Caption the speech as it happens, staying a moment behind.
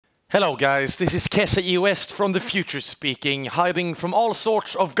Hello guys, this is KeshaEUW from the future speaking, hiding from all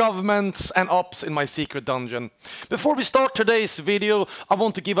sorts of governments and ops in my secret dungeon. Before we start today's video, I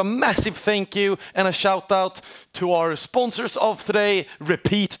want to give a massive thank you and a shout out to our sponsors of today,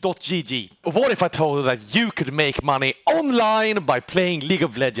 Repeat.gg. What if I told you that you could make money online by playing League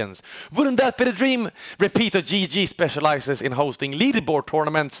of Legends? Wouldn't that be the dream? Repeat.gg specializes in hosting leaderboard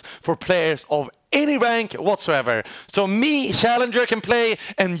tournaments for players of any rank whatsoever. So me, Challenger, can play,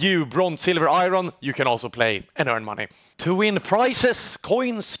 and you, Bronze, Silver, Iron, you can also play and earn money. To win prizes,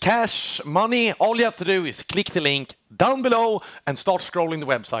 coins, cash, money, all you have to do is click the link down below and start scrolling the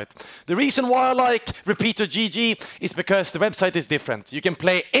website. The reason why I like Repeat.gg is because the website is different. You can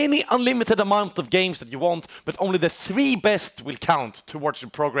play any unlimited amount of games that you want, but only the 3 best will count towards your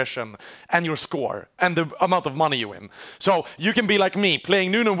progression and your score and the amount of money you win. So you can be like me,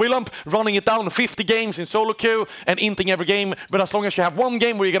 playing Nunu and Willump, running it down 50 games in solo queue and inting every game, but as long as you have one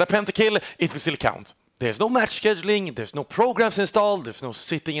game where you get a pentakill, it will still count. There's no match scheduling, there's no programs installed, there's no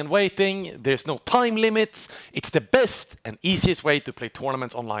sitting and waiting, there's no time limits. It's the best and easiest way to play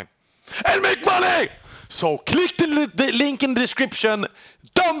tournaments online. And make money! So click the link in the description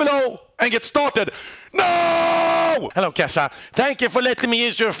down below and get started. No! Hello Kesha, thank you for letting me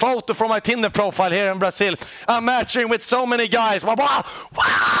use your photo for my Tinder profile here in Brazil. I'm matching with so many guys.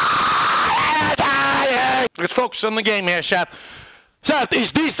 Let's focus on the game here, chat. Chat,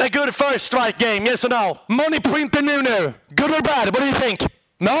 is this a good first strike game? Yes or no? Money printer Nunu. Good or bad? What do you think?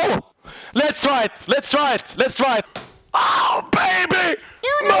 No? Let's try it. Let's try it. Let's try it. Oh, baby!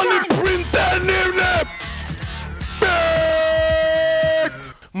 Money printer Nunu!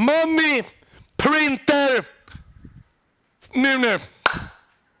 Money printer Nunu.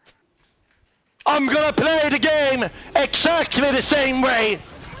 I'm gonna play the game exactly the same way.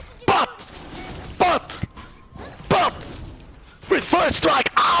 But with first strike,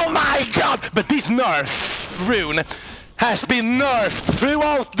 oh my god! But this nerf rune has been nerfed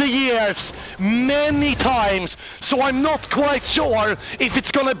throughout the years many times, so I'm not quite sure if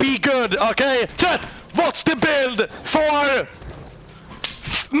it's gonna be good, okay? Chat, what's the build for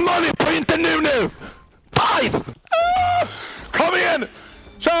Money Printer Nunu? Guys! Come in!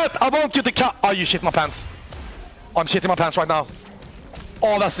 Chat, I want you to cut. Oh, you shit my pants. I'm shitting my pants right now.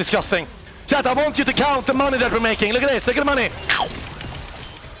 Oh, that's disgusting. Chat, I want you to count the money that we're making. Look at this, look at the money.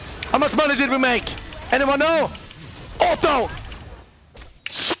 How much money did we make? Anyone know? Auto!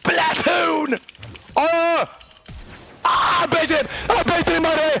 Splatoon! I baited him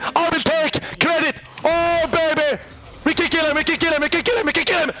money! I will take credit! Oh, baby! We can kill him, we can kill him, we can kill him, we can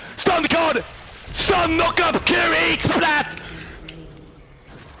kill him! Stun card! Stun knockup, QE, splat!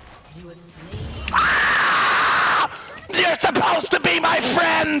 You're supposed to be my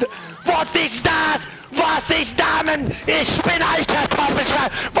friend! What's this das? Was ist Damen? Ich bin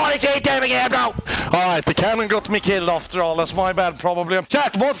Eiskartoffelschwein. What is he doing here, bro? Alright, the cannon got me killed after all. That's my bad, probably.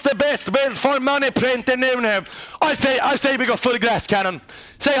 Chat, what's the best build for Money Printer Nunu? I say we got full grass cannon.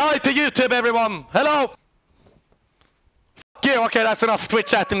 Say hi to YouTube, everyone. Hello. F you. Okay, that's enough Twitch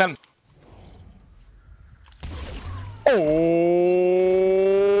chatting then.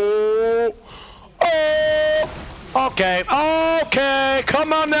 Okay,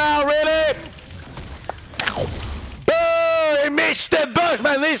 come on now, really? Hey, Mr.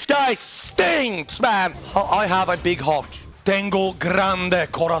 Bushman, this guy stinks, man. I have a big heart. Tengo grande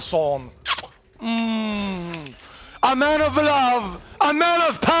corazón. A man of love, a man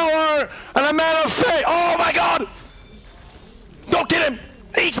of power, and a man of faith. Oh my god! Don't kill him!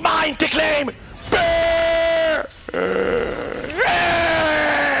 He's mine to claim!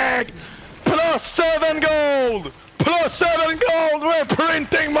 Plus 7 gold! Plus 7 gold! We're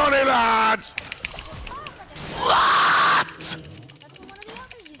printing money, lads! What?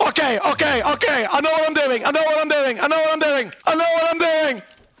 Okay. I know what I'm doing. I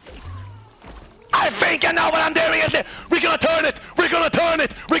think I know what I'm doing. We're gonna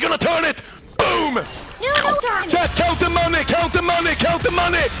turn it. Boom! Chat, count the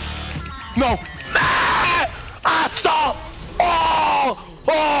money. No. I saw.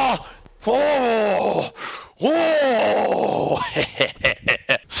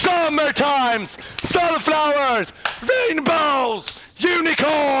 Summer times, sunflowers, rainbows,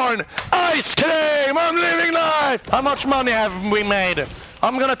 unicorn, ice cream, I'm living life! How much money have we made?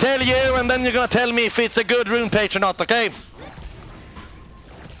 I'm gonna tell you and then you're gonna tell me if it's a good rune page or not, okay?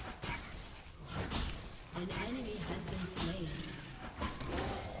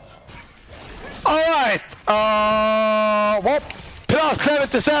 Alright, what? Plus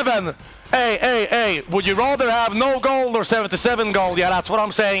 77! Hey, would you rather have no gold or 77 gold? Yeah, that's what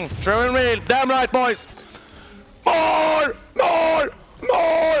I'm saying. True and real. Damn right, boys. More!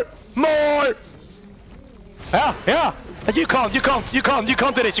 Yeah. You can't do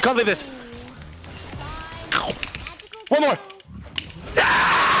this. You can't do this. One more.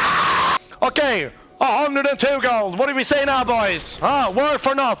 Yeah! Okay, 102 gold. What do we say now, boys? Worth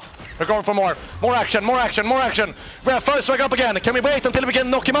or not? We're going for more. More action. We have first strike up again. Can we wait until we can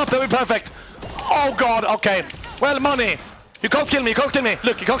knock him up? That would be perfect. Oh god, okay. Well, money. You can't kill me.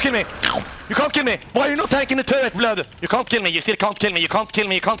 Look, you can't kill me. Why are you not tanking the turret, blood? You can't kill me. You still can't kill me. You can't kill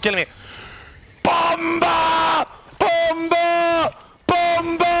me. Bomba!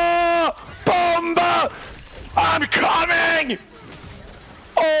 I'm coming!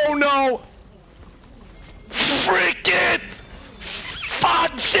 Oh no! Freak it!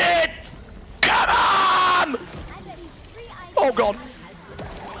 Fudge it! Come on! Oh god.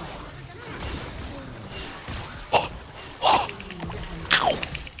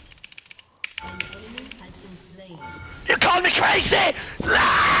 You call me crazy!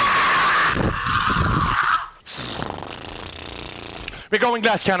 We're going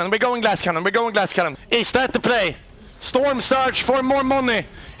glass cannon. Is that the play? Storm Surge for more money.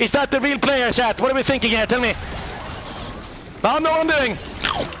 Is that the real player, chat? What are we thinking here? Tell me. I know what I'm doing.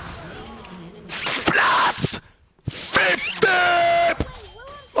 Plus 50!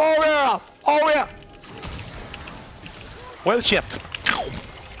 Oh yeah. Well, shit.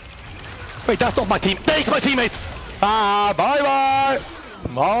 Wait, that's not my team. That's my teammate. Bye-bye.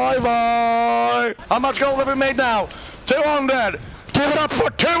 How much gold have we made now? 200. Give it up for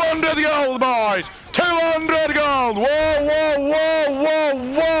 200 gold, boys. 200 gold.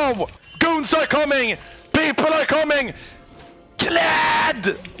 Whoa. Goons are coming. People are coming. Glad.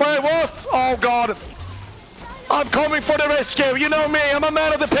 Wait, what? Oh, God. I'm coming for the rescue. You know me. I'm a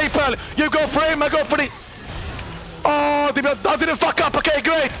man of the people. You go for him. I go for the... Oh, I didn't fuck up. Okay,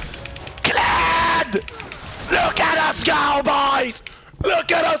 great. Glad. Look at us go, boys.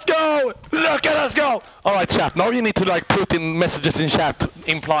 Look at us go! Alright, chat, now you need to like put in messages in chat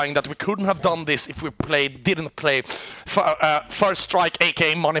implying that we couldn't have done this if we didn't play First Strike,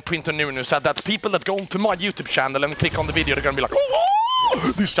 aka Money Printer Nunu. Said that people that go to my YouTube channel and click on the video, they're gonna be like,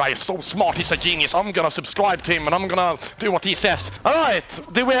 oh, this guy is so smart, he's a genius, I'm gonna subscribe to him and I'm gonna do what he says. Alright,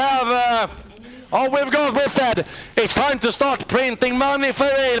 do we have... we're fed. It's time to start printing money for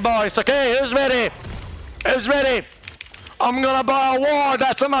real, boys, okay? Who's ready? I'm gonna buy a war,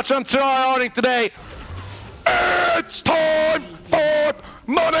 that's how much I'm trying today. It's time for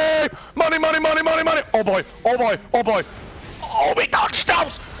money! Oh boy. Oh, we dodged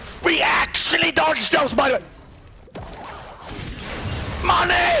those! We actually dodged those, by the way.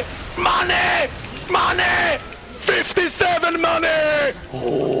 Money! 57 money!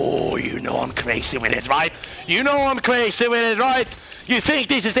 Oh, you know I'm crazy with it, right? You think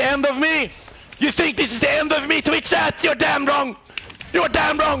this is the end of me? Twitch chat? You're damn wrong.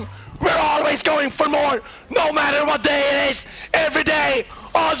 We're always going for more, no matter what day it is, every day,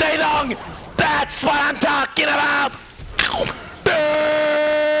 all day long. That's what I'm talking about.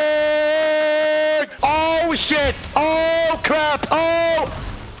 Oh shit. Oh crap. Oh,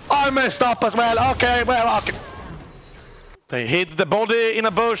 I messed up as well. Okay. They hid the body in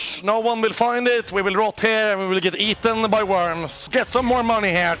a bush. No one will find it. We will rot here and we will get eaten by worms. Get some more money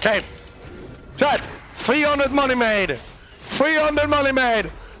here, okay? Chat, 300 money made.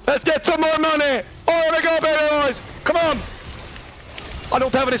 Let's get some more money. Oh, here we go, baby boys. Come on. I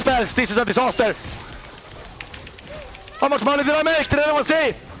don't have any spells. This is a disaster. How much money did I make? Did anyone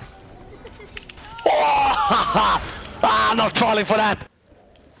see? Oh, I'm not falling for that.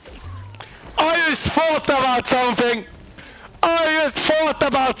 I just thought about something.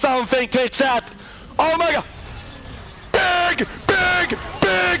 Twitch chat. Oh my god. Big.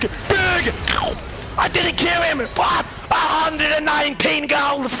 I didn't kill him. What? 119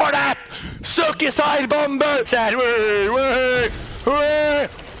 gold for that. Sucky side bomber. Chat. Wait.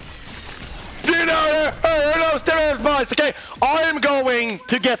 You know, those terrorists, boys. Okay, I'm going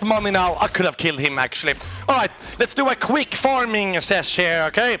to get money now. I could have killed him actually. All right, let's do a quick farming sesh here.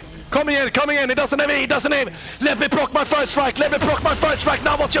 Okay, coming in. It doesn't have. Let me proc my first strike.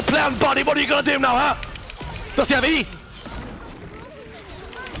 Now, what's your plan, buddy? What are you gonna do now, huh? Does he have E?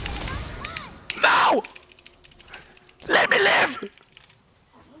 No! Let me live!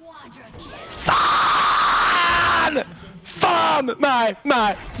 Fun!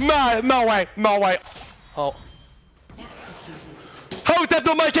 No way. Oh. How is that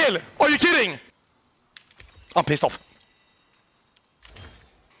not my kill? Are you kidding? I'm pissed off.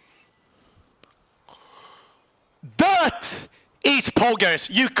 That is poggers.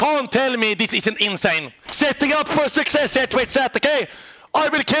 You can't tell me this isn't insane. Setting up for success here, Twitch chat, okay? I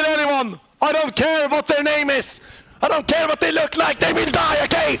will kill anyone. I don't care what their name is. I don't care what they look like. They will die,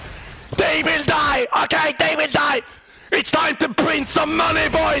 okay? They will die. money,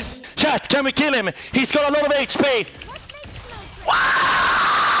 boys! Chat, can we kill him? He's got a lot of HP. Fuck!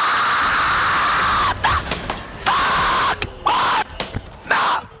 What?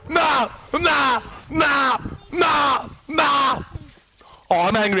 No! Oh,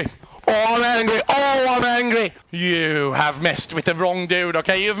 I'm angry. I'm angry. You have messed with the wrong dude,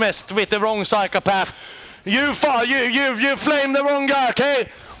 okay? You've messed with the wrong psychopath. You flamed the wrong guy, okay?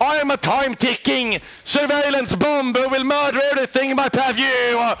 I am a time-ticking surveillance bomb who will murder everything in my path.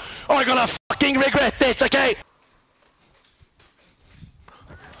 You are gonna fucking regret this, okay?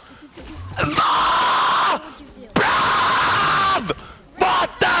 Bruv! What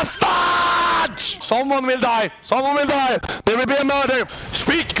the fudge? Someone will die. There will be a murder.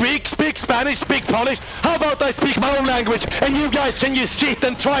 Speak Greek, speak Spanish, speak Polish. How about I speak my own language and you guys can just sit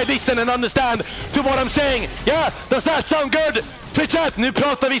and try listen and understand to what I'm saying? Yeah, does that sound good? Twitch-chat, nu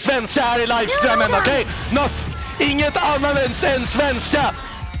pratar vi svenska här i livestreamen, okej? Inget annat än svenska.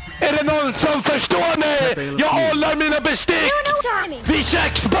 Är det någon som förstår mig? Jag håller mina bestick vid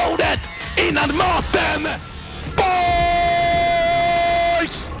köksbordet innan maten. Boys!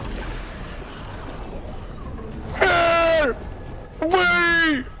 Here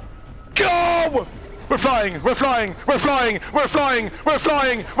we go! We're flying! And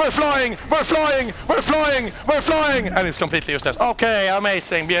it's completely useless. Okay,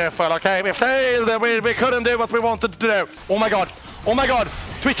 amazing, beautiful, okay, we failed, we couldn't do what we wanted to do. Oh my god!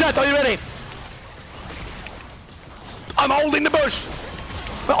 Twitch chat, are you ready? I'm holding the bush!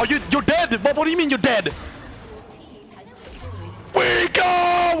 Oh, you're dead! What do you mean you're dead? We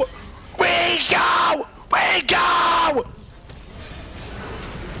go!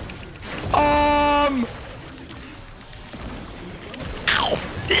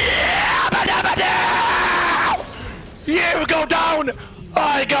 You go down!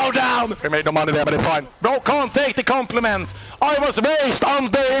 I go down! We made no money there, but it's fine. Bro, can't take the compliment. I was raised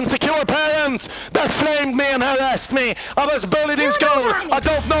under insecure parents that flamed me and harassed me. I was bullied in school. I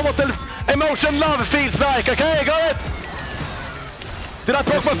don't know what the emotion love feels like, okay? Got it? Did I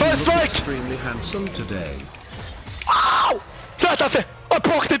proc my first strike? Extremely handsome today. Ow! Chat, I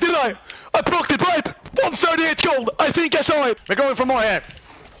procced it, didn't I? I procced it right! 138 gold! I think I saw it! We're going for more here.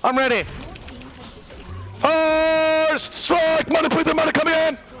 I'm ready. First strike! Money, put the money coming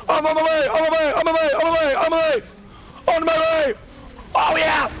in! I'm on my way! On my way!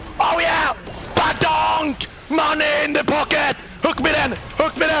 Oh yeah! Badonk! Money in the pocket! Hook me then!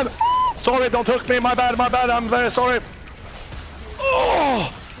 Sorry, don't hook me, my bad, I'm very sorry.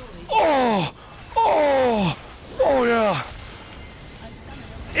 Oh yeah!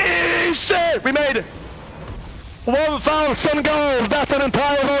 Easy! We made it! 1,000 gold! That's an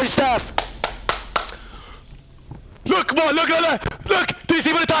entire voice staff! Look! Do you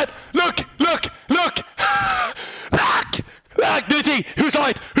see what I type? Look! Do you see? Who saw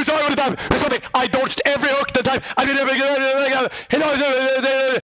it what I type? I dodged every hook that time. I did every...